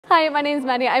Hi, my name is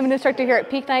Maddie. I'm an instructor here at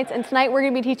Peak Nights, and tonight we're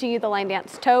going to be teaching you the line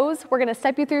dance toes. We're going to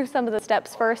step you through some of the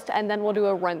steps first, and then we'll do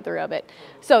a run through of it.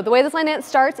 So the way this line dance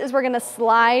starts is we're going to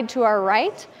slide to our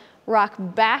right, rock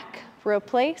back,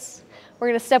 replace. We're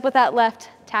going to step with that left,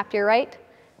 tap to your right,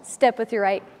 step with your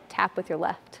right, tap with your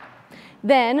left.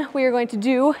 Then we are going to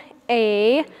do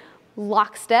a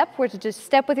lock step, which is just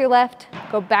step with your left,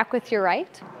 go back with your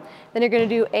right. Then you're going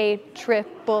to do a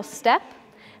triple step.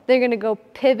 Then you're going to go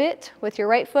pivot with your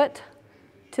right foot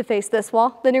to face this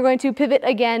wall. Then you're going to pivot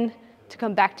again to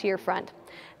come back to your front.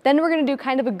 Then we're going to do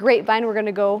kind of a grapevine. We're going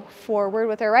to go forward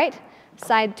with our right,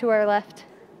 side to our left,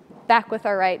 back with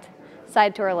our right,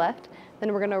 side to our left.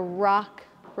 Then we're going to rock,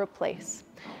 replace.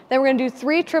 Then we're going to do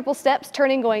 3 triple steps,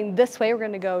 turning going this way. We're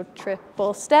going to go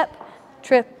triple step,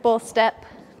 triple step,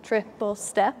 triple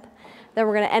step. Then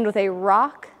we're going to end with a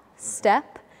rock,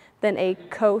 step, then a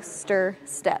coaster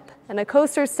step. And a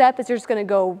coaster step is you're just going to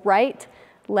go right,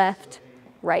 left,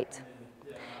 right.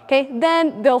 Okay,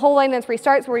 then the whole line dance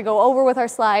restarts where we go over with our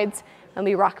slides and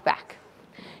we rock back.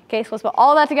 Okay, so let's put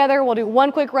all that together. We'll do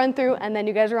one quick run through and then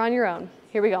you guys are on your own.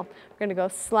 Here we go. We're going to go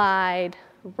slide,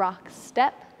 rock,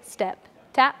 step, step,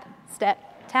 tap,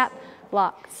 step, tap,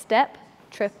 lock, step,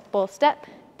 triple step,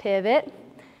 pivot,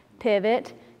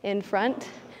 pivot, in front,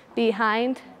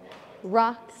 behind,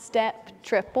 rock, step,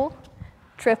 triple,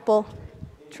 triple,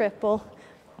 triple,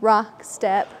 rock,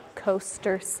 step,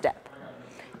 coaster, step.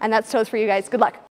 And that's toes for you guys. Good luck.